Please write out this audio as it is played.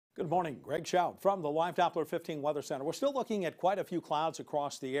Good morning, Greg Schaub from the Live Doppler 15 Weather Center. We're still looking at quite a few clouds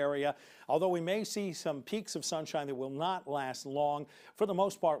across the area, although we may see some peaks of sunshine that will not last long. For the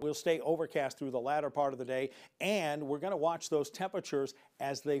most part, we'll stay overcast through the latter part of the day, and we're going to watch those temperatures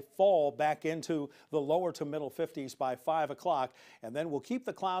as they fall back into the lower to middle 50s by 5 o'clock, and then we'll keep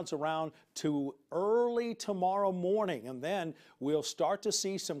the clouds around to early tomorrow morning, and then we'll start to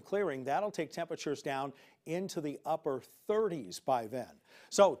see some clearing. That'll take temperatures down into the upper 30s by then.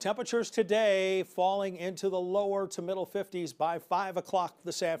 So temperatures today falling into the lower to middle 50s by 5 o'clock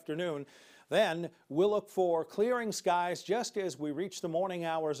this afternoon. Then we'll look for clearing skies just as we reach the morning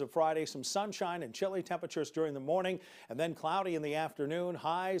hours of Friday. Some sunshine and chilly temperatures during the morning, and then cloudy in the afternoon.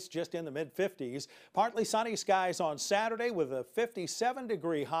 Highs just in the mid-50s. Partly sunny skies on Saturday with a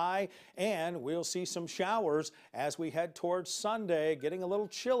 57-degree high, and we'll see some showers as we head towards Sunday, getting a little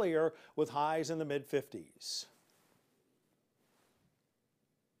chillier with highs in the mid-50s.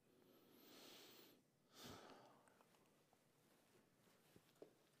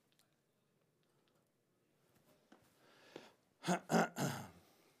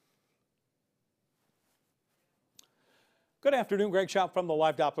 Good afternoon, Greg Schaub from the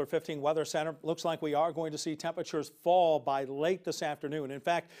Live Doppler 15 Weather Center. Looks like we are going to see temperatures fall by late this afternoon. In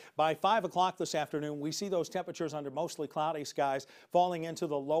fact, by 5 o'clock this afternoon, we see those temperatures under mostly cloudy skies falling into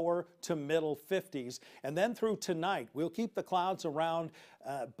the lower to middle 50s. And then through tonight, we'll keep the clouds around,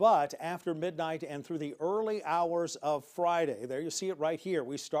 but after midnight and through the early hours of Friday, there you see it right here,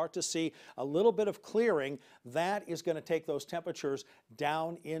 we start to see a little bit of clearing. That is going to take those temperatures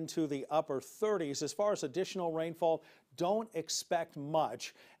down into the upper 30s. As far as additional rainfall, don't expect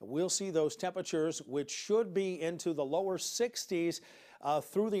much. We'll see those temperatures, which should be into the lower 60s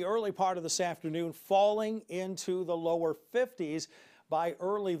through the early part of this afternoon, falling into the lower 50s by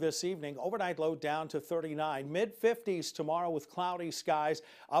early this evening. Overnight low down to 39. Mid-50s tomorrow with cloudy skies.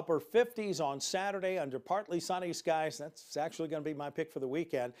 Upper 50s on Saturday under partly sunny skies. That's actually going to be my pick for the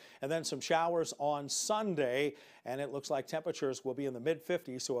weekend. And then some showers on Sunday. And it looks like temperatures will be in the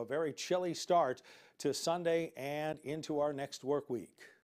mid-50s, so a very chilly start to Sunday and into our next work week.